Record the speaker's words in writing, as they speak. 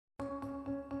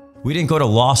We didn't go to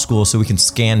law school so we can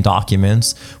scan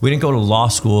documents. We didn't go to law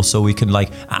school so we can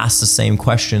ask the same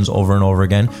questions over and over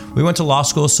again. We went to law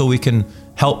school so we can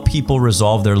help people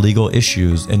resolve their legal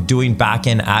issues, and doing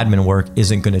back-end admin work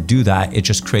isn't going to do that. It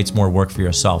just creates more work for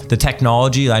yourself. The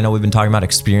technology, I know we've been talking about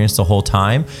experience the whole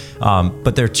time,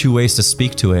 but there are two ways to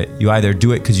speak to it. You either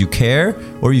do it because you care,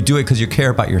 or you do it because you care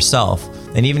about yourself.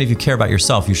 And even if you care about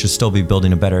yourself, you should still be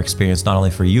building a better experience, not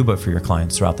only for you, but for your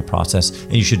clients throughout the process.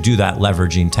 And you should do that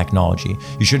leveraging technology.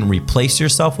 You shouldn't replace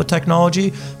yourself with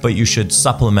technology, but you should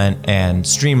supplement and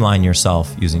streamline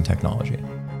yourself using technology.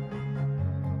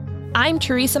 I'm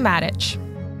Teresa Matich.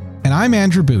 And I'm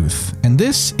Andrew Booth, and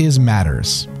this is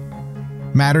Matters.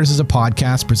 Matters is a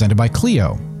podcast presented by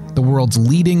Clio, the world's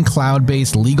leading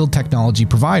cloud-based legal technology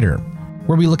provider,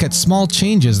 where we look at small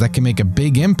changes that can make a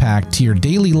big impact to your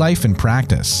daily life and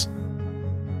practice.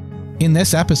 In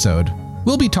this episode,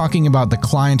 we'll be talking about the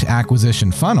client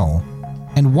acquisition funnel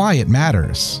and why it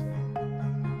matters.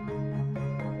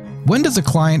 When does a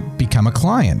client become a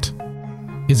client?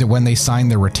 Is it when they sign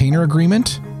their retainer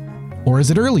agreement? Or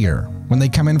is it earlier, when they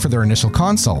come in for their initial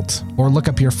consult or look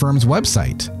up your firm's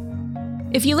website?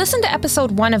 If you listen to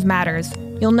episode 1 of Matters,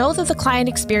 you'll know that the client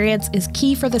experience is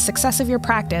key for the success of your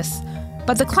practice,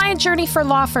 but the client journey for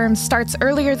law firms starts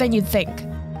earlier than you'd think.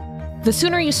 The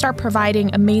sooner you start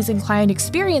providing amazing client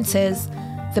experiences,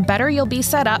 the better you'll be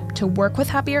set up to work with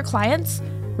happier clients,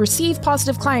 receive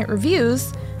positive client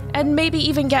reviews, and maybe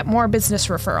even get more business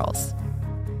referrals.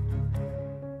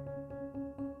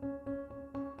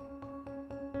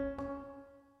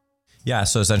 Yeah,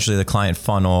 so essentially the client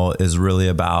funnel is really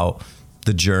about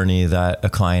the journey that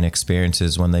a client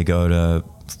experiences when they go to,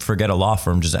 forget a law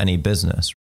firm, just any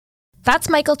business. That's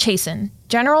Michael Chasen,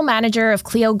 General Manager of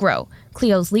Clio Grow,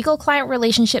 Clio's legal client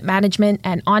relationship management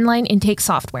and online intake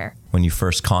software. When you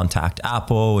first contact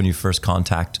Apple, when you first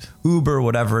contact Uber,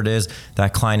 whatever it is,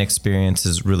 that client experience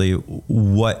is really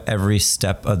what every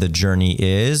step of the journey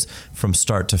is from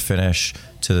start to finish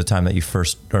to the time that you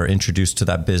first are introduced to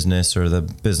that business or the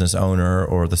business owner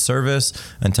or the service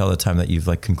until the time that you've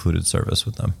concluded service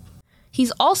with them.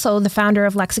 He's also the founder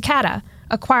of Lexicata,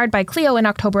 acquired by Clio in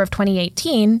October of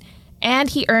 2018, and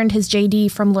he earned his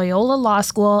JD from Loyola Law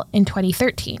School in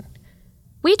 2013.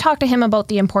 We talked to him about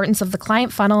the importance of the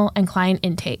client funnel and client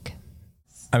intake.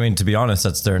 I mean, to be honest,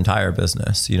 that's their entire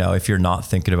business. If you're not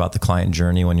thinking about the client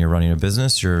journey when you're running a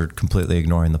business, you're completely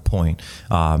ignoring the point.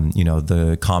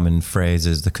 The common phrase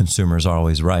is the consumer's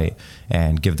always right,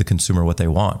 and give the consumer what they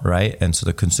want, right? And so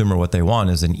the consumer, what they want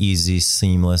is an easy,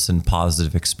 seamless, and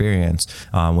positive experience.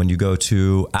 When you go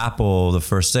to Apple, the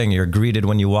first thing you're greeted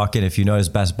when you walk in. If you notice,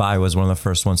 Best Buy was one of the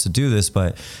first ones to do this,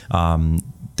 but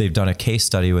they've done a case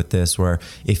study with this where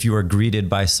if you are greeted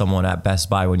by someone at Best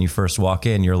Buy when you first walk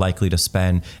in, you're likely to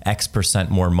spend X%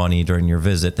 more money during your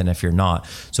visit than if you're not.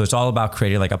 So it's all about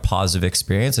creating a positive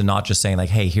experience and not just saying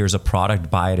hey, here's a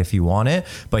product, buy it if you want it,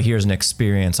 but here's an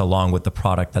experience along with the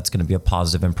product that's going to be a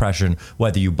positive impression,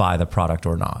 whether you buy the product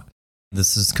or not.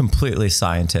 This is completely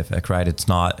scientific, right? It's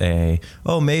not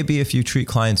maybe if you treat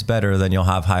clients better, then you'll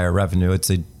have higher revenue. It's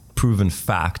a proven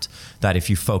fact that if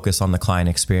you focus on the client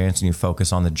experience and you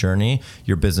focus on the journey,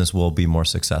 your business will be more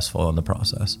successful in the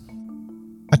process.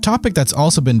 A topic that's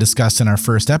also been discussed in our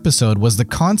first episode was the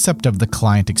concept of the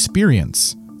client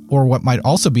experience, or what might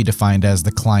also be defined as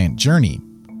the client journey.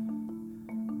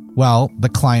 Well, the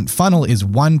client funnel is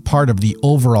one part of the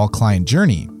overall client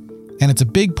journey, and it's a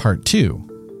big part too.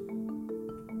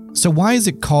 So why is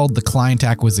it called the client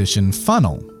acquisition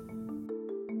funnel?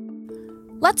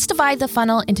 Let's divide the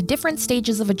funnel into different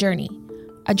stages of a journey.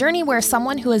 A journey where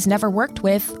someone who has never worked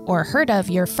with or heard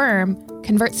of your firm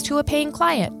converts to a paying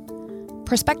client.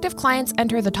 Prospective clients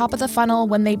enter the top of the funnel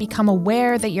when they become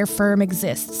aware that your firm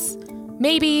exists.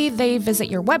 Maybe they visit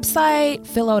your website,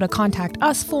 fill out a contact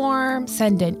us form,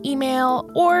 send an email,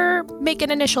 or make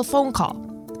an initial phone call.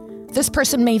 This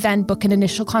person may then book an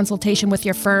initial consultation with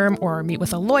your firm or meet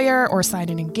with a lawyer or sign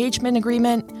an engagement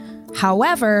agreement.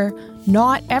 However,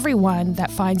 not everyone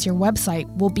that finds your website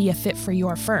will be a fit for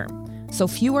your firm. So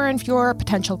fewer and fewer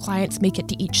potential clients make it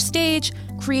to each stage,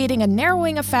 creating a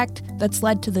narrowing effect that's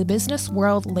led to the business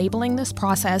world labeling this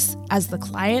process as the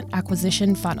client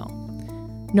acquisition funnel.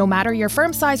 No matter your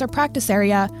firm size or practice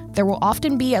area, there will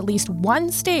often be at least one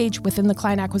stage within the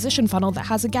client acquisition funnel that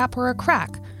has a gap or a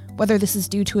crack, whether this is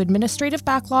due to administrative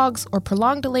backlogs or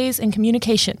prolonged delays in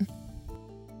communication.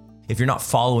 If you're not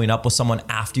following up with someone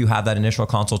after you have that initial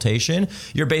consultation,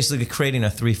 you're basically creating a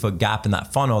 3-foot gap in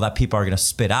that funnel that people are going to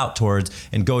spit out towards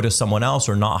and go to someone else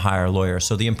or not hire a lawyer.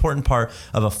 So the important part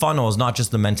of a funnel is not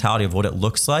just the mentality of what it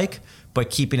looks like, but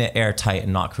keeping it airtight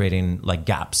and not creating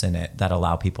gaps in it that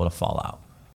allow people to fall out.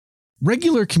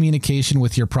 Regular communication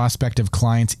with your prospective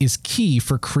clients is key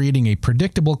for creating a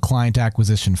predictable client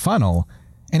acquisition funnel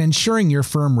and ensuring your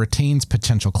firm retains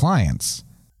potential clients.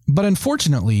 But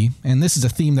unfortunately, and this is a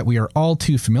theme that we are all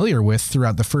too familiar with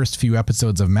throughout the first few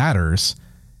episodes of Matters,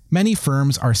 many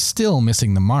firms are still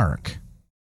missing the mark.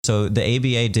 So the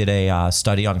ABA did a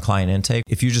study on client intake.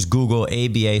 If you just Google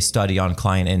ABA study on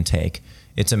client intake,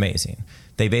 it's amazing.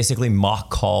 They basically mock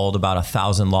called about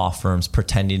 1,000 law firms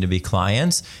pretending to be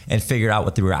clients and figured out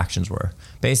what the reactions were.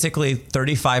 Basically,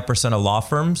 35% of law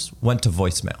firms went to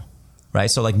voicemail,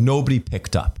 right? So like nobody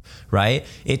picked up, right?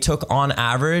 It took on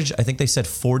average, I think they said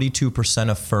 42%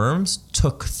 of firms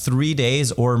took 3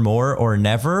 days or more or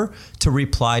never to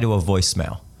reply to a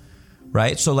voicemail.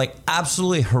 Right? So like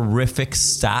absolutely horrific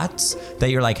stats that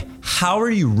you're like, how are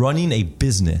you running a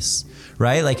business?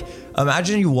 Right? Like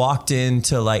imagine you walked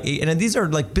into like, and these are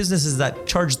like businesses that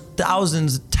charge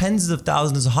thousands, tens of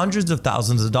thousands, hundreds of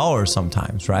thousands of dollars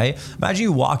sometimes, right? Imagine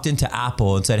you walked into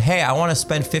Apple and said, hey, I want to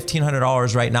spend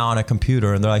 $1,500 right now on a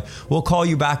computer. And they're like, we'll call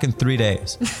you back in 3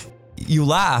 days. You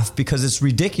laugh because it's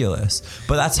ridiculous,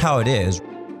 but that's how it is.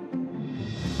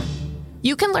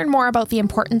 You can learn more about the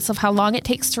importance of how long it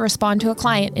takes to respond to a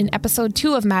client in episode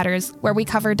 2 of Matters, where we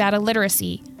cover data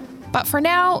literacy. But for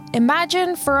now,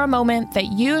 imagine for a moment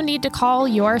that you need to call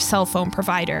your cell phone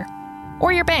provider,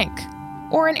 or your bank,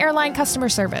 or an airline customer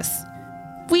service.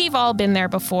 We've all been there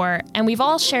before, and we've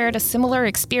all shared a similar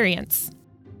experience.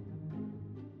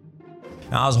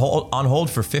 Now, I was on hold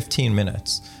for 15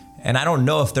 minutes, and I don't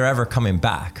know if they're ever coming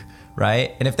back.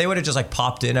 Right? And if they would have just like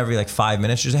popped in every like 5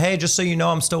 minutes, just, hey, just so you know,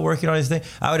 I'm still working on this thing,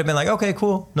 I would have been like, okay,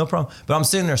 cool, no problem. But I'm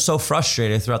sitting there so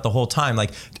frustrated throughout the whole time.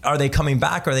 Like, are they coming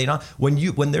back? Are they not?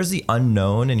 When there's the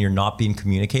unknown and you're not being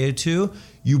communicated to,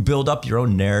 you build up your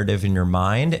own narrative in your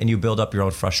mind and you build up your own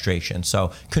frustration.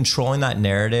 So controlling that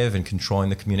narrative and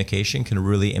controlling the communication can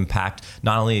really impact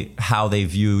not only how they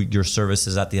view your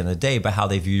services at the end of the day, but how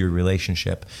they view your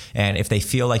relationship. And if they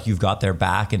feel like you've got their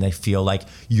back and they feel like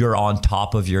you're on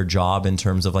top of your job in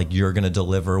terms of like you're going to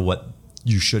deliver what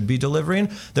you should be delivering,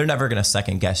 they're never going to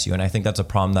second guess you. And I think that's a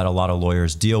problem that a lot of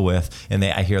lawyers deal with. And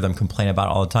I hear them complain about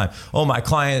it all the time. Oh, my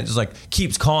client is like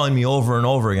keeps calling me over and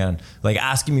over again, like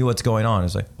asking me what's going on.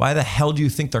 It's like, why the hell do you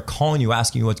think they're calling you,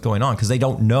 asking you what's going on? Because they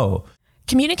don't know.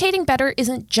 Communicating better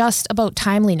isn't just about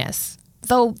timeliness,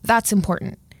 though that's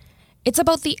important. It's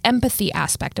about the empathy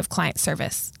aspect of client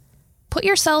service. Put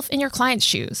yourself in your client's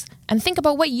shoes and think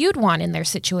about what you'd want in their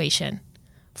situation.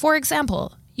 For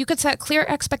example, you could set clear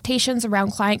expectations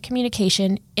around client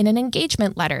communication in an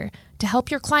engagement letter to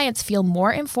help your clients feel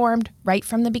more informed right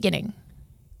from the beginning.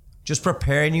 Just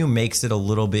preparing you makes it a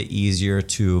little bit easier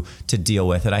to deal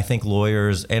with. And I think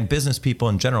lawyers and business people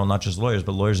in general, not just lawyers,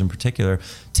 but lawyers in particular,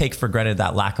 take for granted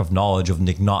that lack of knowledge of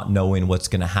not knowing what's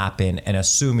going to happen and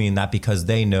assuming that because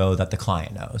they know that the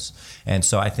client knows. And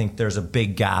so I think there's a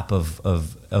big gap of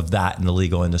that in the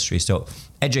legal industry. So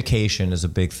education is a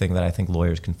big thing that I think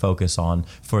lawyers can focus on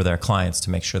for their clients to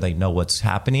make sure they know what's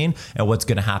happening and what's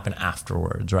going to happen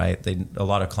afterwards, right? A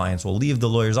lot of clients will leave the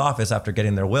lawyer's office after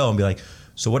getting their will and be like,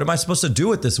 so what am I supposed to do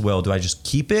with this will? Do I just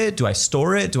keep it? Do I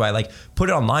store it? Do I like put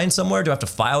it online somewhere? Do I have to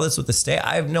file this with the state?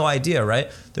 I have no idea, right?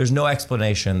 There's no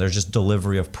explanation. There's just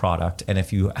delivery of product. And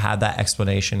if you have that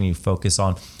explanation and you focus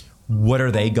on what are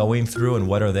they going through and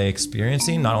what are they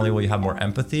experiencing, not only will you have more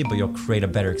empathy, but you'll create a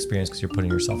better experience because you're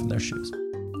putting yourself in their shoes.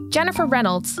 Jennifer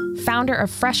Reynolds, founder of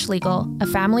Fresh Legal, a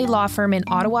family law firm in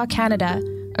Ottawa, Canada,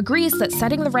 agrees that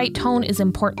setting the right tone is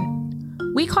important.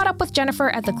 We caught up with Jennifer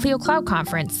at the Clio Cloud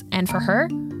conference, and for her,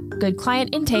 good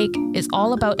client intake is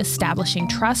all about establishing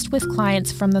trust with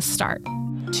clients from the start.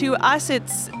 To us,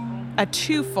 it's a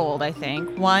twofold, I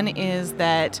think. One is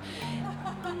that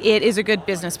it is a good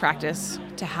business practice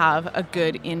to have a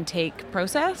good intake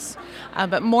process,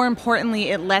 but more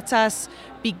importantly, it lets us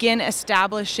begin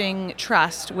establishing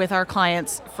trust with our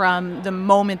clients from the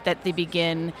moment that they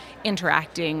begin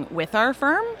interacting with our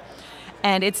firm.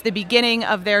 And it's the beginning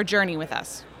of their journey with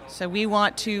us. So we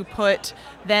want to put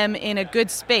them in a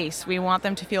good space. We want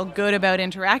them to feel good about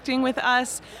interacting with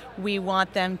us. We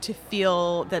want them to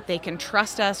feel that they can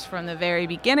trust us from the very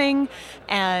beginning.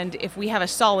 And if we have a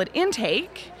solid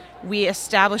intake, we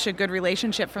establish a good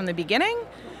relationship from the beginning.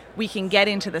 We can get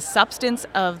into the substance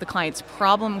of the client's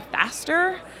problem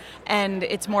faster. And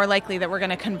it's more likely that we're going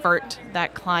to convert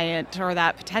that client or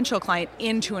that potential client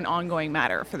into an ongoing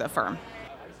matter for the firm.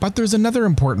 But there's another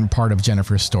important part of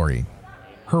Jennifer's story.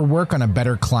 Her work on a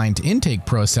better client intake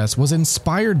process was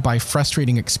inspired by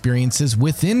frustrating experiences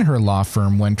within her law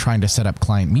firm when trying to set up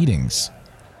client meetings.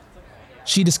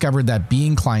 She discovered that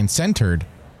being client-centered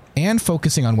and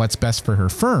focusing on what's best for her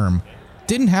firm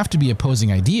didn't have to be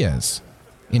opposing ideas.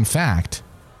 In fact,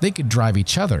 they could drive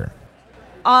each other.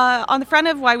 On the front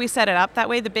of why we set it up that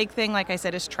way, the big thing, like I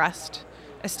said, is trust,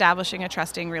 establishing a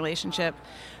trusting relationship.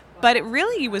 But it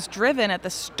really was driven at the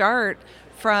start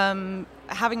from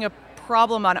having a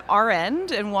problem on our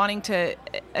end and wanting to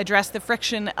address the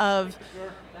friction of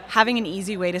having an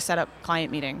easy way to set up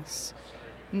client meetings,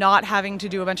 not having to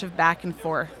do a bunch of back and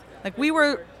forth. Like, we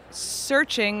were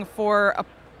searching for a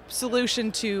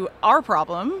solution to our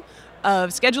problem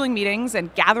of scheduling meetings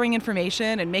and gathering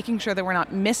information and making sure that we're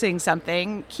not missing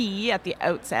something key at the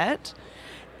outset.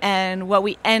 And what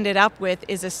we ended up with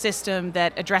is a system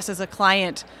that addresses a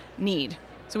client need.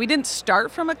 So we didn't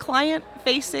start from a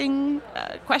client-facing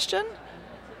question,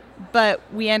 but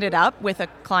we ended up with a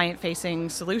client-facing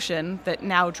solution that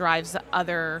now drives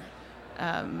other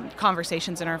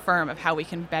conversations in our firm of how we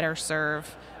can better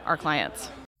serve our clients.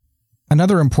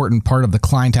 Another important part of the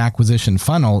client acquisition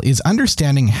funnel is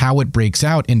understanding how it breaks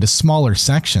out into smaller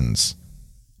sections.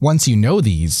 Once you know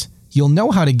these, you'll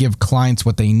know how to give clients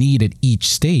what they need at each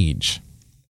stage.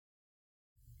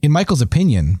 In Michael's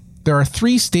opinion, there are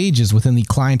 3 stages within the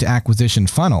client acquisition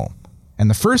funnel, and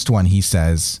the first one, he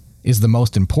says, is the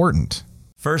most important.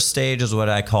 First stage is what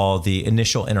I call the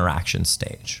initial interaction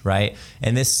stage, right?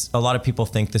 And this, a lot of people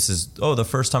think this is, the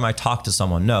first time I talk to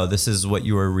someone. No, this is what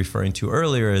you were referring to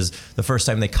earlier, is the first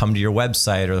time they come to your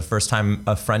website, or the first time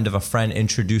a friend of a friend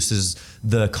introduces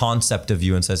the concept of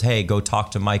you and says, hey, go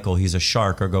talk to Michael, he's a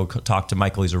shark, or go talk to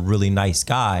Michael, he's a really nice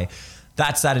guy.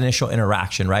 That's that initial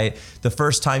interaction, right? The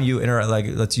first time you like,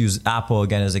 let's use Apple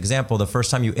again as an example. The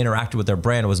first time you interacted with their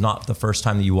brand was not the first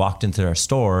time that you walked into their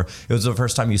store. It was the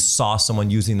first time you saw someone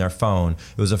using their phone.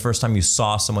 It was the first time you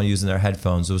saw someone using their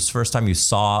headphones. It was the first time you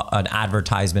saw an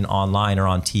advertisement online or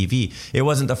on TV. It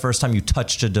wasn't the first time you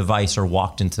touched a device or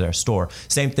walked into their store.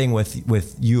 Same thing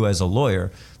with you as a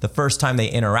lawyer. The first time they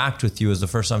interact with you is the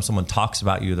first time someone talks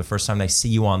about you, the first time they see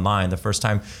you online, the first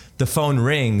time the phone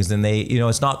rings, and they,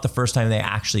 it's not the first time they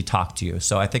actually talk to you.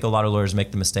 So I think a lot of lawyers make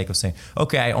the mistake of saying,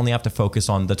 okay, I only have to focus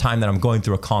on the time that I'm going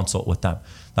through a consult with them.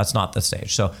 That's not the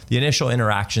stage. So the initial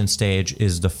interaction stage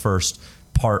is the first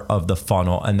part of the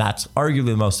funnel, and that's arguably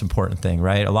the most important thing,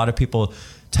 right? A lot of people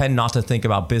tend not to think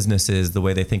about businesses the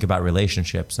way they think about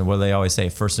relationships, and what they always say,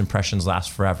 first impressions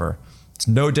last forever. It's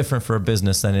no different for a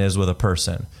business than it is with a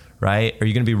person, right? Are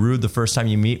you going to be rude the first time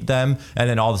you meet them and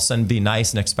then all of a sudden be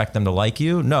nice and expect them to like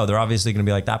you? No, they're obviously going to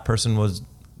be like, that person was,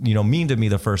 mean to me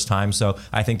the first time, so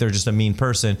I think they're just a mean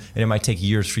person, and it might take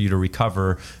years for you to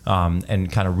recover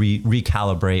and kind of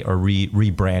recalibrate or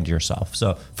rebrand yourself.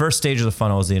 So first stage of the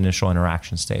funnel is the initial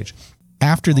interaction stage.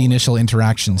 After the initial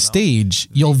interaction stage,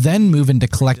 you'll then move into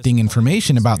collecting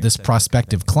information about this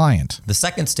prospective client. The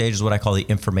second stage is what I call the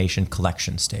information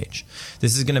collection stage.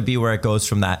 This is going to be where it goes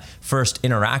from that first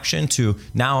interaction to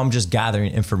now I'm just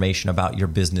gathering information about your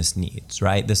business needs,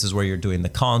 right? This is where you're doing the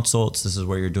consults. This is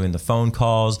where you're doing the phone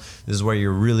calls. This is where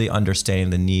you're really understanding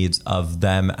the needs of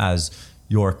them as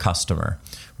your customer,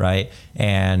 right?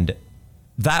 And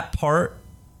that part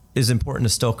is important to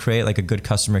still create like a good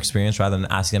customer experience rather than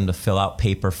asking them to fill out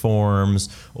paper forms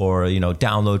or,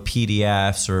 download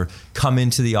PDFs or come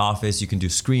into the office. You can do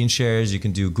screen shares, you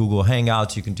can do Google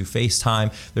Hangouts, you can do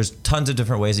FaceTime. There's tons of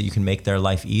different ways that you can make their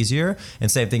life easier, and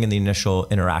same thing in the initial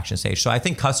interaction stage. So I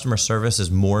think customer service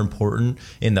is more important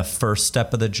in the first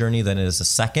step of the journey than it is the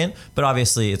second, but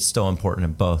obviously it's still important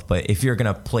in both. But if you're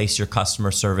gonna place your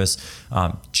customer service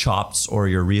chops or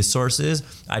your resources,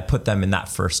 I'd put them in that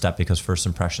first step, because first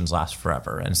impressions last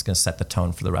forever, and it's going to set the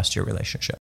tone for the rest of your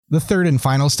relationship. The third and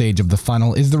final stage of the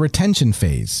funnel is the retention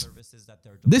phase.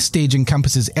 This stage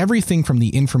encompasses everything from the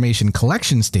information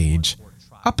collection stage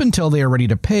up until they are ready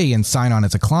to pay and sign on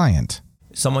as a client.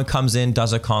 Someone comes in,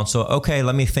 does a consult. Okay,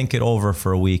 let me think it over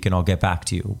for a week and I'll get back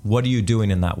to you. What are you doing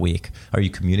in that week? Are you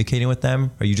communicating with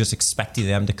them? Are you just expecting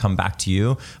them to come back to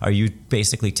you? Are you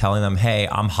basically telling them, hey,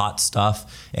 I'm hot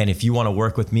stuff, and if you want to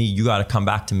work with me, you got to come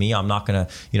back to me. I'm not going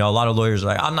to, a lot of lawyers are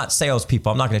like, I'm not salespeople.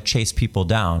 I'm not going to chase people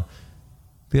down.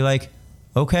 Be like,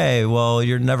 okay, well,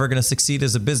 you're never going to succeed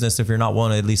as a business if you're not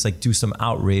willing to at least do some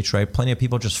outreach, right? Plenty of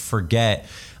people just forget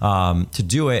to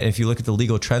do it. And if you look at the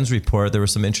Legal Trends report, there were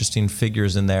some interesting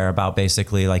figures in there about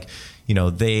basically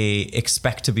they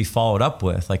expect to be followed up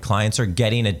with. Like, clients are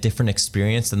getting a different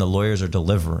experience than the lawyers are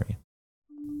delivering.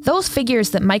 Those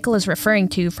figures that Michael is referring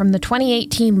to from the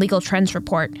 2018 Legal Trends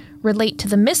report relate to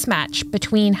the mismatch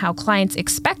between how clients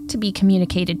expect to be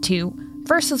communicated to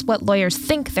versus what lawyers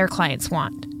think their clients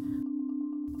want.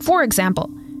 For example,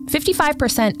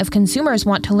 55% of consumers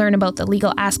want to learn about the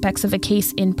legal aspects of a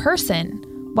case in person,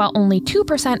 while only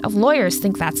 2% of lawyers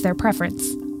think that's their preference.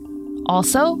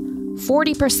 Also,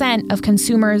 40% of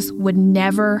consumers would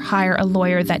never hire a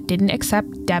lawyer that didn't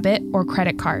accept debit or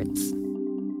credit cards.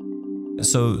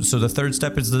 So the third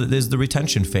step is the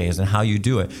retention phase and how you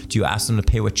do it. Do you ask them to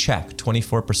pay with check?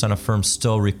 24% of firms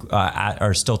still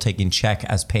are still taking check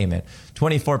as payment.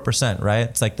 24%, right?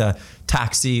 It's like the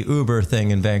taxi Uber thing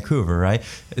in Vancouver, right?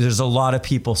 There's a lot of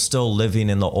people still living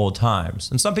in the old times.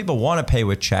 And some people want to pay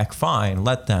with check, fine,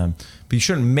 let them. But you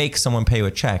shouldn't make someone pay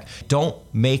with check. Don't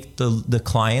make the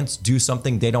clients do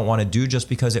something they don't want to do just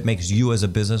because it makes you as a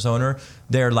business owner,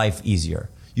 their life easier.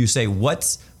 You say,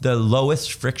 what's the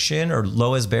lowest friction or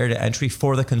lowest barrier to entry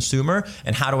for the consumer?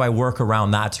 And how do I work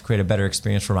around that to create a better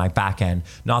experience for my back end?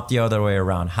 Not the other way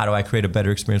around. How do I create a better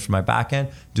experience for my back end?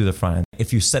 Do the front end.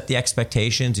 If you set the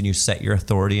expectations and you set your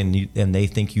authority and they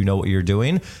think you know what you're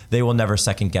doing, they will never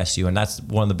second guess you. And that's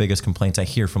one of the biggest complaints I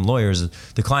hear from lawyers. Is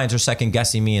the clients are second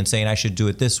guessing me and saying I should do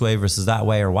it this way versus that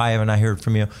way, or why haven't I heard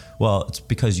from you? Well, it's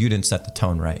because you didn't set the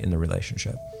tone right in the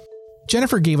relationship.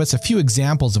 Jennifer gave us a few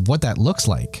examples of what that looks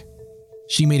like.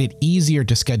 She made it easier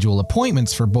to schedule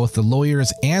appointments for both the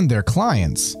lawyers and their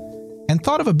clients, and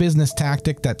thought of a business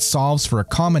tactic that solves for a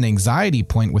common anxiety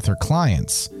point with her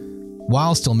clients,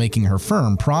 while still making her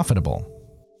firm profitable.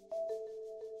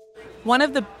 One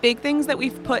of the big things that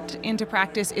we've put into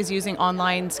practice is using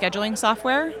online scheduling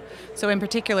software. So in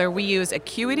particular, we use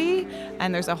Acuity,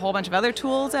 and there's a whole bunch of other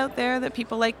tools out there that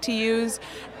people like to use.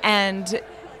 And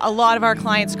a lot of our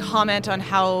clients comment on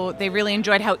how they really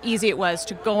enjoyed how easy it was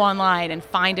to go online and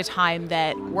find a time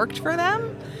that worked for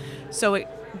them. So it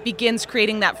begins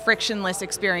creating that frictionless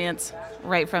experience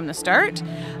right from the start.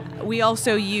 We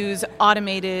also use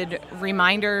automated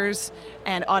reminders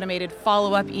and automated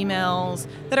follow-up emails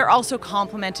that are also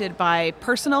complemented by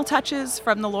personal touches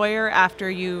from the lawyer after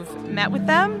you've met with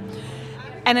them.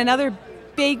 And another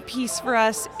big piece for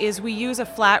us is we use a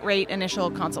flat rate initial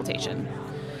consultation.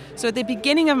 So at the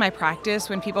beginning of my practice,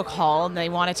 when people called and they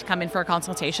wanted to come in for a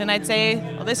consultation, I'd say,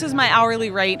 well, this is my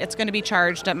hourly rate. It's going to be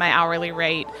charged at my hourly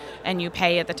rate, and you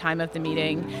pay at the time of the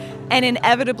meeting. And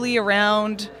inevitably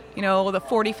around, the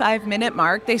 45-minute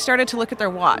mark, they started to look at their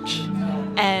watch,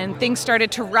 and things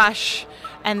started to rush,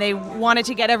 and they wanted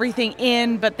to get everything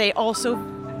in, but they also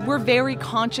were very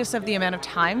conscious of the amount of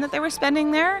time that they were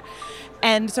spending there.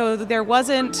 And so there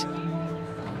wasn't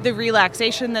the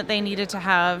relaxation that they needed to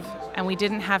have, and we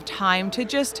didn't have time to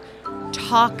just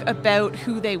talk about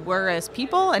who they were as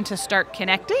people and to start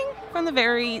connecting from the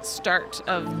very start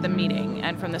of the meeting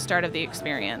and from the start of the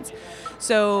experience.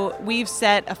 So we've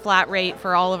set a flat rate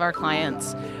for all of our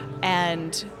clients,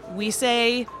 and we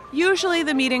say usually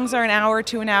the meetings are an hour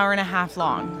to an hour and a half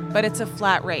long, but it's a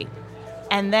flat rate.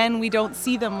 And then we don't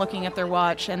see them looking at their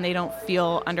watch, and they don't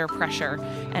feel under pressure,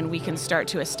 and we can start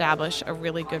to establish a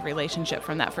really good relationship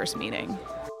from that first meeting.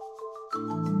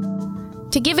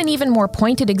 To give an even more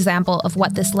pointed example of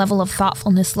what this level of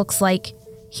thoughtfulness looks like,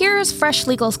 here's Fresh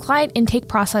Legal's client intake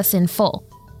process in full.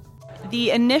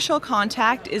 The initial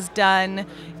contact is done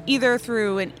either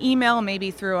through an email,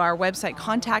 maybe through our website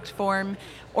contact form,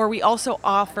 or we also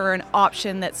offer an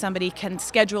option that somebody can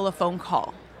schedule a phone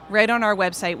call. Right on our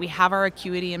website, we have our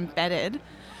Acuity embedded,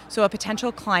 so a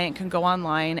potential client can go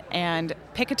online and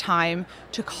pick a time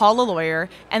to call a lawyer,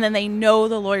 and then they know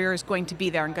the lawyer is going to be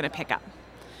there and going to pick up.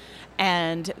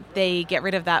 And they get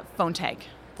rid of that phone tag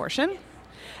portion.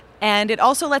 And it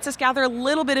also lets us gather a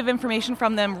little bit of information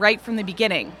from them right from the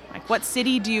beginning. Like, what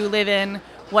city do you live in?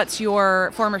 What's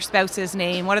your former spouse's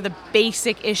name? What are the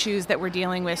basic issues that we're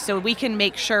dealing with? So we can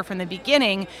make sure from the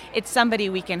beginning it's somebody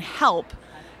we can help.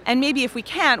 And maybe if we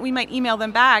can't, we might email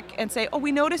them back and say,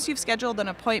 we noticed you've scheduled an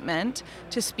appointment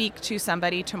to speak to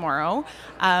somebody tomorrow,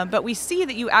 but we see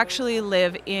that you actually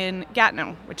live in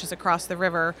Gatineau, which is across the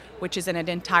river, which is in an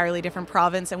entirely different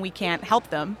province, and we can't help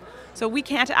them. So we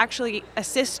can't actually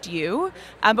assist you,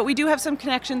 but we do have some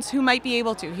connections who might be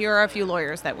able to. Here are a few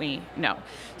lawyers that we know.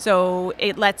 So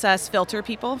it lets us filter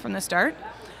people from the start.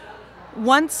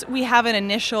 Once we have an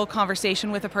initial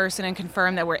conversation with a person and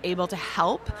confirm that we're able to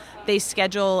help, they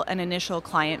schedule an initial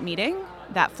client meeting,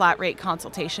 that flat rate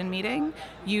consultation meeting,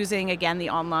 using, again, the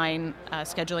online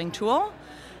scheduling tool.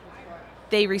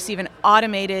 They receive an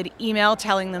automated email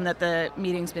telling them that the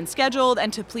meeting's been scheduled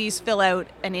and to please fill out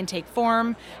an intake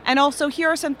form. And also, here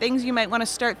are some things you might want to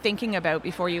start thinking about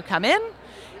before you come in.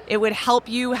 It would help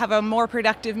you have a more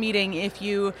productive meeting if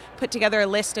you put together a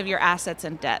list of your assets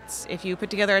and debts, if you put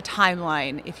together a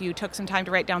timeline, if you took some time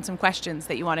to write down some questions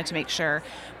that you wanted to make sure.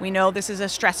 We know this is a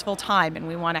stressful time and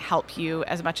we want to help you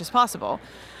as much as possible.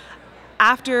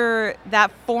 After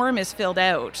that form is filled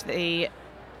out, it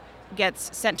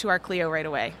gets sent to our Clio right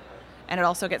away, and it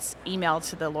also gets emailed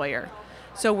to the lawyer.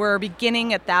 So we're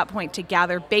beginning at that point to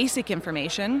gather basic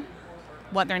information,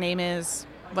 what their name is,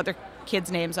 what their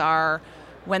kids' names are,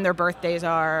 when their birthdays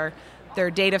are, their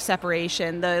date of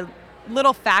separation, the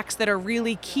little facts that are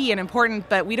really key and important,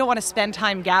 but we don't want to spend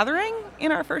time gathering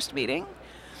in our first meeting.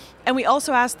 And we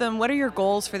also ask them, what are your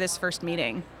goals for this first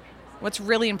meeting? What's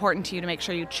really important to you to make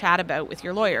sure you chat about with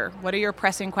your lawyer? What are your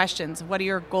pressing questions? What are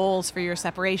your goals for your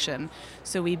separation?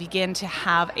 So we begin to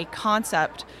have a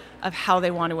concept of how they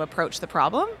want to approach the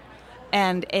problem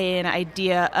and an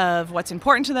idea of what's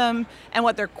important to them and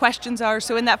what their questions are.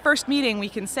 So in that first meeting, we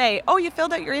can say, oh, you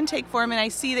filled out your intake form and I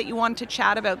see that you want to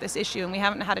chat about this issue and we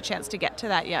haven't had a chance to get to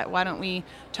that yet. Why don't we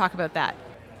talk about that?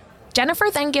 Jennifer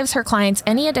then gives her clients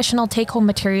any additional take-home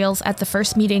materials at the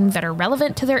first meeting that are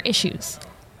relevant to their issues.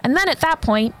 And then at that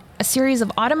point, a series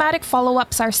of automatic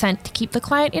follow-ups are sent to keep the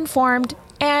client informed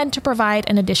and to provide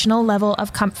an additional level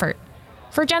of comfort.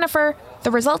 For Jennifer,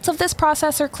 the results of this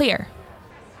process are clear.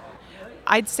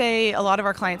 I'd say a lot of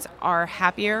our clients are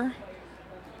happier.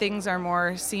 Things are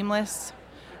more seamless.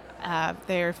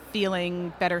 They're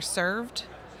feeling better served.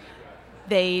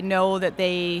 They know that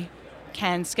they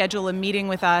can schedule a meeting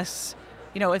with us.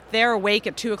 You know, if they're awake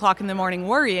at 2 o'clock in the morning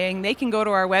worrying, they can go to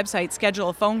our website, schedule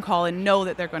a phone call, and know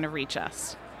that they're going to reach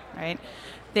us, right?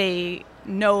 They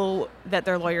know that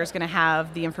their lawyer is going to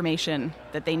have the information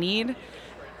that they need.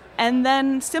 And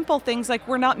then simple things like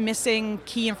we're not missing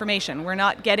key information. We're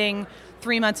not getting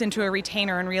 3 months into a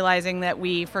retainer and realizing that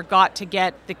we forgot to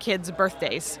get the kids'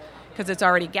 birthdays because it's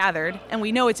already gathered. And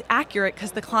we know it's accurate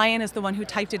because the client is the one who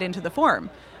typed it into the form.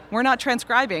 We're not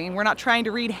transcribing. We're not trying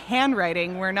to read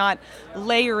handwriting. We're not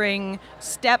layering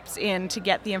steps in to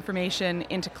get the information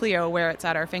into Clio where it's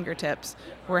at our fingertips.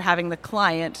 We're having the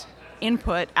client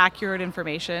input accurate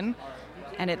information,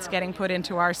 and it's getting put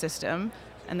into our system,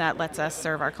 and that lets us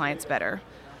serve our clients better.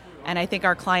 And I think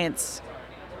our clients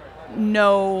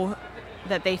know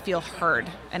that they feel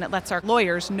heard, and it lets our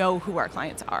lawyers know who our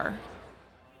clients are.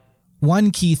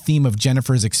 One key theme of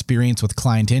Jennifer's experience with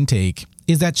client intake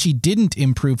is that she didn't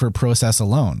improve her process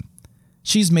alone.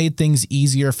 She's made things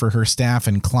easier for her staff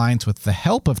and clients with the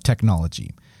help of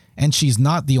technology, and she's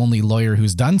not the only lawyer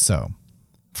who's done so.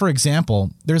 For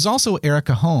example, there's also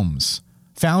Erica Holmes,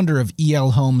 founder of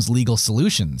EL Holmes Legal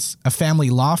Solutions, a family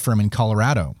law firm in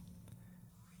Colorado.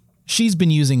 She's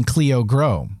been using Clio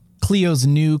Grow, Clio's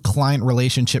new client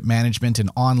relationship management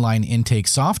and online intake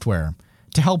software,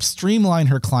 to help streamline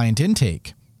her client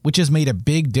intake, which has made a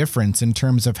big difference in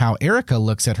terms of how Erica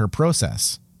looks at her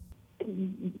process.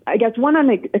 I guess one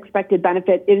unexpected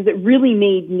benefit is it really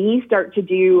made me start to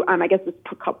do, it's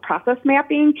called process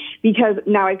mapping, because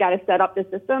now I've got to set up the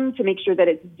system to make sure that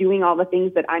it's doing all the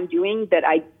things that I'm doing that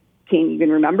I can't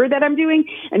even remember that I'm doing.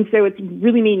 And so it's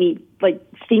really made me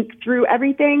think through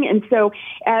everything. And so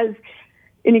as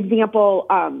an example,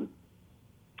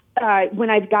 when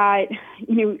I've got,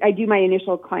 I do my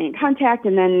initial client contact,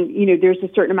 and then, there's a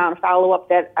certain amount of follow-up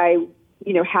that I,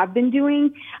 have been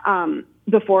doing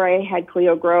before I had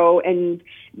Clio Grow. And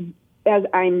as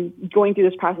I'm going through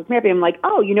this process mapping, I'm like,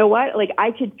 oh, you know what?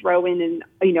 I could throw in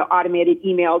an, automated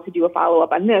email to do a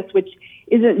follow-up on this, which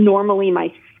isn't normally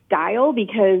my style,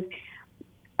 because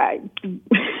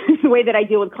the way that I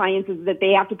deal with clients is that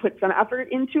they have to put some effort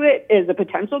into it as a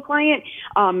potential client,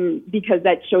 because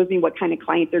that shows me what kind of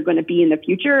client they're going to be in the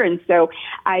future. And so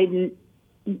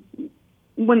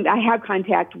when I have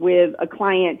contact with a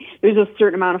client, there's a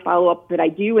certain amount of follow-up that I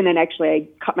do, and then actually I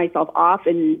cut myself off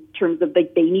in terms of they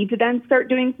need to then start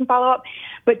doing some follow-up.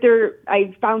 But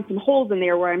I found some holes in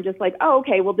there where I'm just like, oh,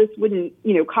 okay, well, this wouldn't,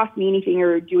 cost me anything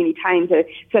or do any time to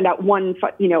send out one,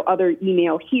 other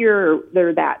email here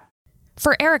or that.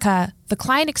 For Erica, the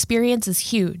client experience is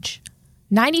huge.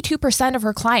 92% of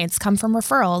her clients come from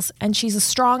referrals, and she's a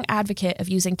strong advocate of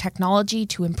using technology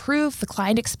to improve the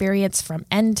client experience from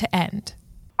end to end.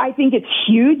 I think it's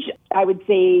huge. I would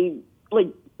say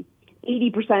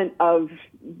 80% of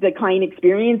the client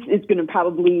experience is going to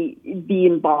probably be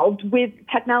involved with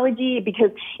technology, because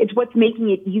it's what's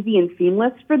making it easy and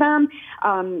seamless for them,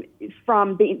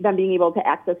 from them being able to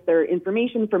access their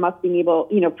information, from us being able,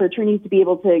 for attorneys to be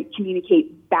able to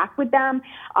communicate back with them.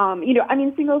 I'm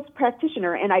a singles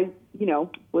practitioner, and I,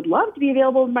 would love to be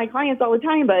available to my clients all the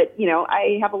time, but,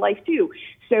 I have a life too.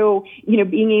 So,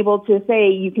 being able to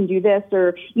say you can do this,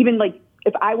 or even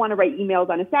if I want to write emails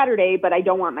on a Saturday, but I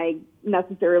don't want my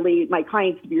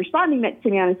clients to be responding to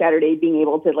me on a Saturday, being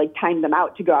able to time them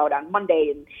out to go out on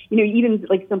Monday, and, even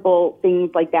simple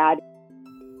things like that.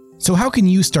 So how can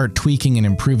you start tweaking and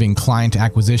improving client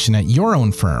acquisition at your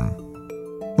own firm?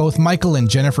 Both Michael and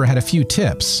Jennifer had a few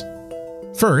tips.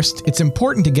 First, it's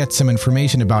important to get some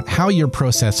information about how your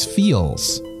process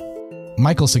feels.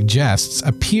 Michael suggests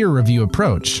a peer review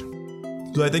approach.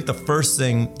 So I think the first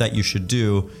thing that you should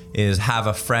do is have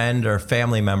a friend or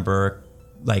family member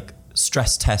like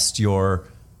stress test your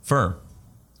firm,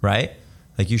 right?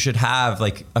 Like you should have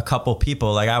like a couple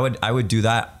people. Like I would do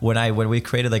that when we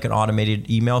created like an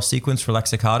automated email sequence for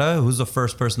Lexicata. Who's the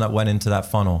first person that went into that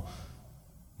funnel?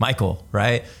 Michael,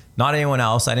 right? Not anyone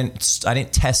else. I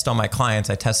didn't test on my clients.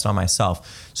 I tested on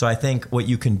myself. So I think what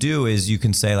you can do is you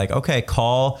can say like, okay,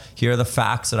 call, here are the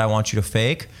facts that I want you to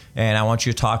fake. And I want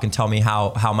you to talk and tell me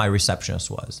how my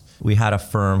receptionist was. We had a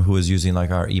firm who was using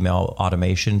like our email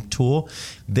automation tool.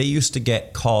 They used to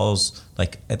get calls,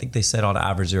 like I think they said on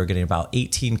average, they were getting about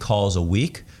 18 calls a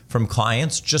week from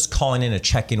clients just calling in to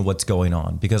check in what's going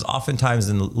on. Because oftentimes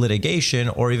in litigation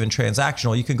or even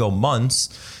transactional, you can go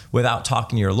months without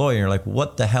talking to your lawyer. You're like,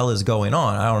 what the hell is going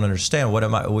on? I don't understand. What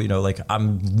am I, like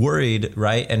I'm worried,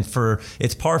 right? And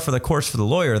it's par for the course for the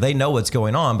lawyer. They know what's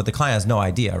going on, but the client has no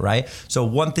idea, right? So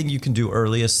one thing you can do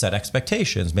early is set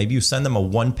expectations. Maybe you send them a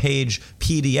 1-page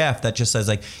PDF that just says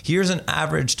like, here's an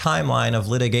average timeline of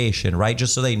litigation, right?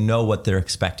 Just so they know what they're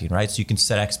expecting, right? So you can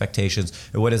set expectations.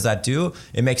 And what does that do?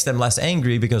 It makes them less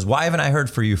angry because why haven't I heard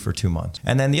from you for 2 months?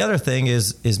 And then the other thing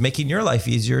is making your life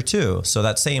easier too. So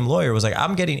that same lawyer was like,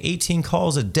 I'm getting 18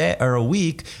 calls a day or a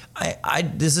week.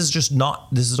 This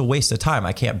is a waste of time.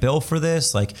 I can't bill for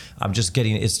this. Like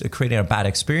it's creating a bad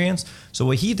experience. So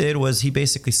what he did was he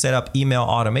basically set up email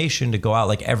automation to go out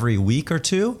like every week or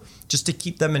two, just to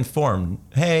keep them informed.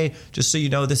 Hey, just so you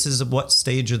know, this is what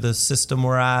stage of the system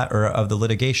we're at or of the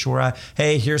litigation we're at.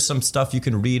 Hey, here's some stuff you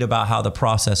can read about how the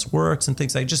process works and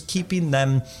things like just keeping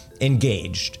them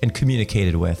engaged and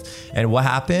communicated with. And what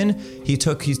happened? He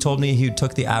told me he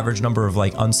took the average number of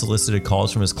like unsolicited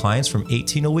calls from his clients from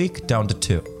 18 a week down to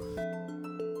 2.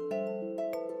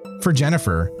 For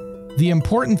Jennifer, the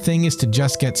important thing is to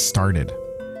just get started.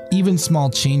 Even small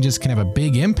changes can have a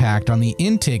big impact on the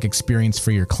intake experience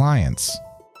for your clients.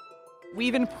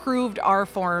 We've improved our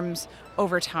forms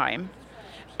over time,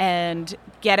 and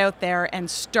get out there and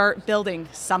start building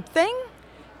something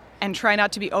and try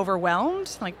not to be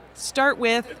overwhelmed. Like start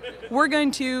with, we're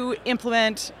going to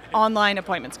implement online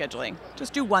appointment scheduling.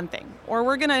 Just do one thing. Or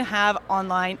we're going to have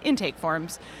online intake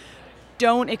forms.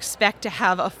 Don't expect to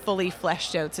have a fully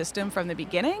fleshed out system from the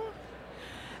beginning.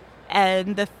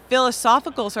 And the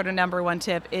philosophical sort of number one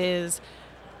tip is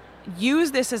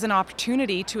use this as an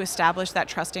opportunity to establish that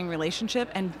trusting relationship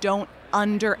and don't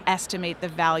underestimate the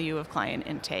value of client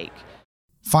intake.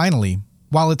 Finally,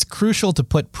 while it's crucial to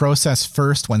put process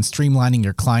first when streamlining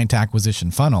your client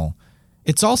acquisition funnel,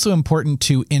 it's also important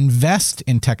to invest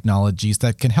in technologies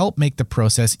that can help make the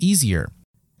process easier.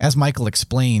 As Michael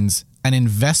explains, an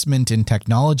investment in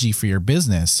technology for your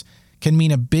business can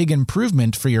mean a big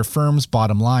improvement for your firm's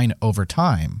bottom line over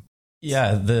time.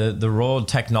 Yeah, the role of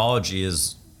technology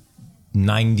is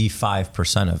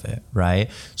 95% of it, right?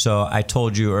 So I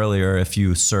told you earlier, if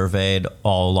you surveyed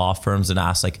all law firms and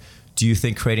asked like, do you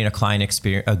think creating a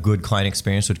good client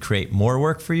experience would create more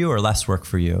work for you or less work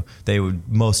for you?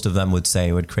 Most of them would say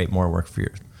it would create more work for you.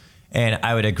 And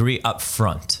I would agree up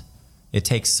front. It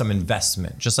takes some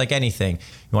investment, just like anything.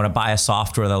 You want to buy a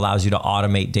software that allows you to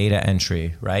automate data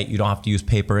entry, right? You don't have to use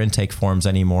paper intake forms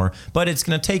anymore, but it's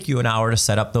going to take you an hour to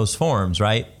set up those forms,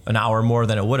 right? An hour more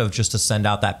than it would have just to send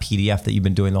out that PDF that you've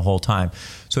been doing the whole time.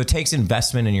 So it takes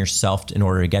investment in yourself in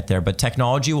order to get there, but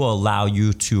technology will allow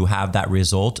you to have that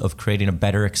result of creating a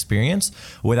better experience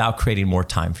without creating more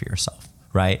time for yourself,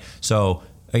 right? So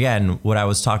again, what I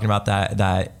was talking about,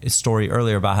 that story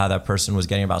earlier about how that person was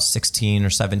getting about 16 or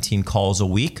 17 calls a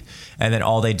week. And then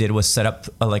all they did was set up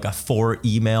a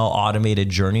 4-email automated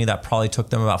journey that probably took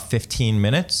them about 15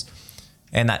 minutes.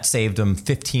 And that saved them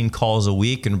 15 calls a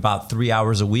week and about 3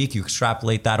 hours a week. You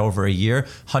extrapolate that over a year,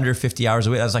 150 hours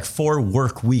a week. That's like 4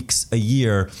 work weeks a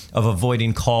year of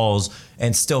avoiding calls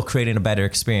and still creating a better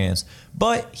experience.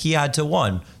 But he had to,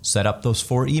 1, set up those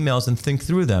 4 emails and think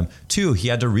through them. 2, he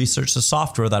had to research the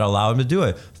software that allowed him to do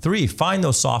it. 3, find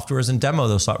those softwares and demo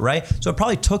those software, right? So it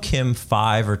probably took him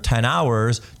 5 or 10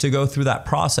 hours to go through that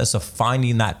process of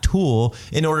finding that tool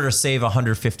in order to save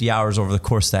 150 hours over the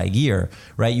course of that year,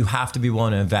 right? You have to be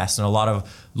willing to invest. And a lot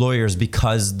of lawyers,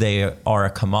 because they are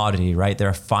a commodity, right? They're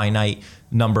a finite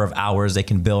number of hours they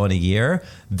can bill in a year.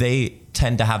 They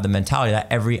tend to have the mentality that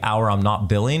every hour I'm not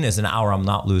billing is an hour I'm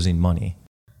not losing money.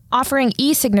 Offering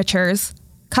e-signatures,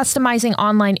 customizing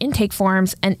online intake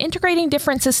forms, and integrating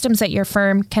different systems at your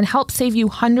firm can help save you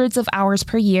hundreds of hours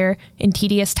per year in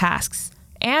tedious tasks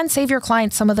and save your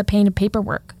clients some of the pain of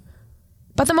paperwork.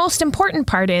 But the most important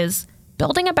part is,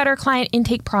 building a better client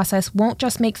intake process won't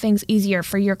just make things easier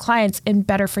for your clients and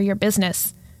better for your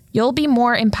business. You'll be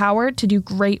more empowered to do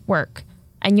great work,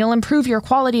 and you'll improve your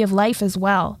quality of life as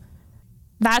well.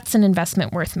 That's an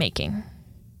investment worth making.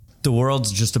 The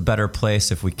world's just a better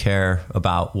place if we care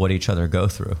about what each other go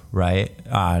through, right?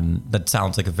 And that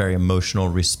sounds like a very emotional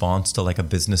response to like a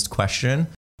business question,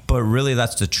 but really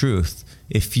that's the truth.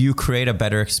 If you create a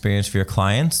better experience for your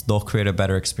clients, they'll create a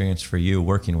better experience for you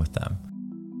working with them.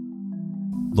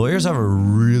 Lawyers have a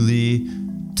really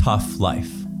tough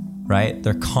life, right?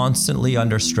 They're constantly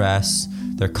under stress.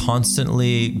 They're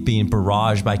constantly being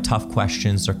barraged by tough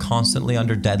questions. They're constantly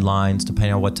under deadlines,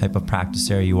 depending on what type of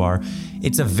practice area you are.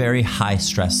 It's a very high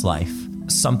stress life.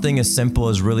 Something as simple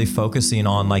as really focusing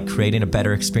on like creating a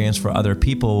better experience for other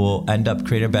people will end up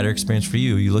creating a better experience for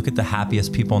you. You look at the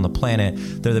happiest people on the planet,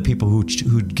 they're the people who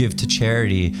give to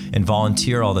charity and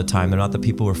volunteer all the time. They're not the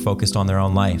people who are focused on their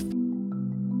own life.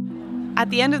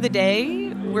 At the end of the day,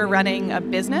 we're running a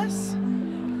business,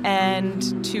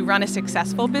 and to run a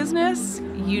successful business,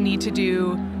 you need to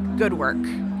do good work.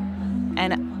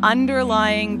 And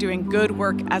underlying doing good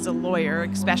work as a lawyer,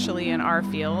 especially in our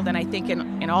field, and I think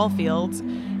in all fields,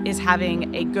 is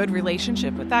having a good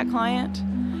relationship with that client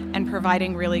and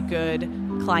providing really good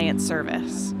client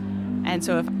service. And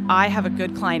so if I have a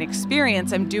good client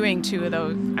experience, I'm doing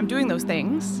those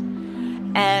things.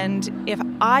 And if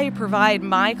I provide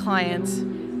my clients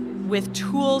with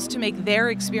tools to make their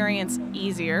experience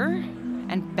easier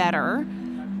and better,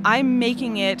 I'm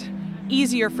making it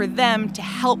easier for them to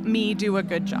help me do a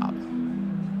good job.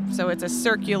 So it's a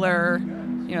circular,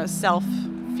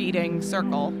 self-feeding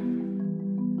circle.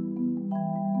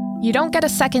 You don't get a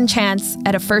second chance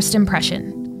at a first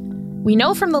impression. We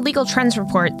know from the Legal Trends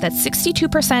report that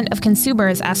 62% of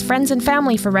consumers ask friends and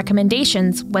family for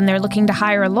recommendations when they're looking to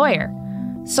hire a lawyer.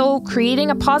 So creating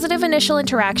a positive initial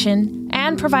interaction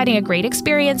and providing a great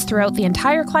experience throughout the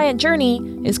entire client journey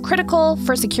is critical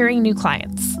for securing new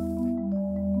clients.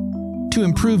 To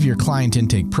improve your client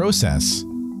intake process,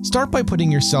 start by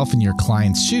putting yourself in your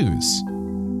client's shoes.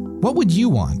 What would you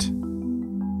want?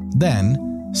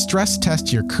 Then, stress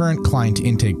test your current client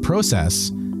intake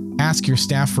process, ask your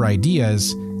staff for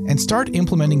ideas, and start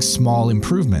implementing small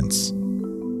improvements.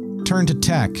 Turn to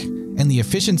tech, and the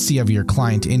efficiency of your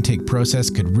client intake process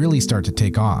could really start to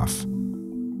take off.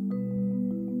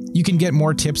 You can get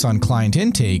more tips on client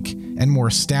intake and more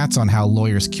stats on how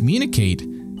lawyers communicate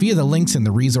via the links in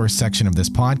the resource section of this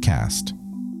podcast.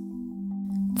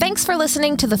 Thanks for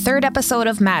listening to the third episode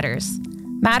of Matters.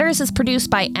 Matters is produced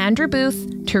by Andrew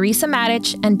Booth, Teresa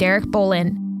Matic, and Derek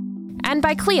Bolin, and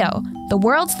by Clio, the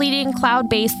world's leading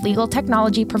cloud-based legal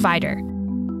technology provider.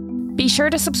 Be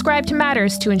sure to subscribe to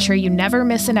Matters to ensure you never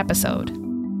miss an episode.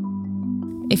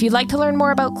 If you'd like to learn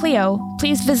more about Clio,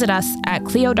 please visit us at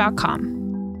clio.com.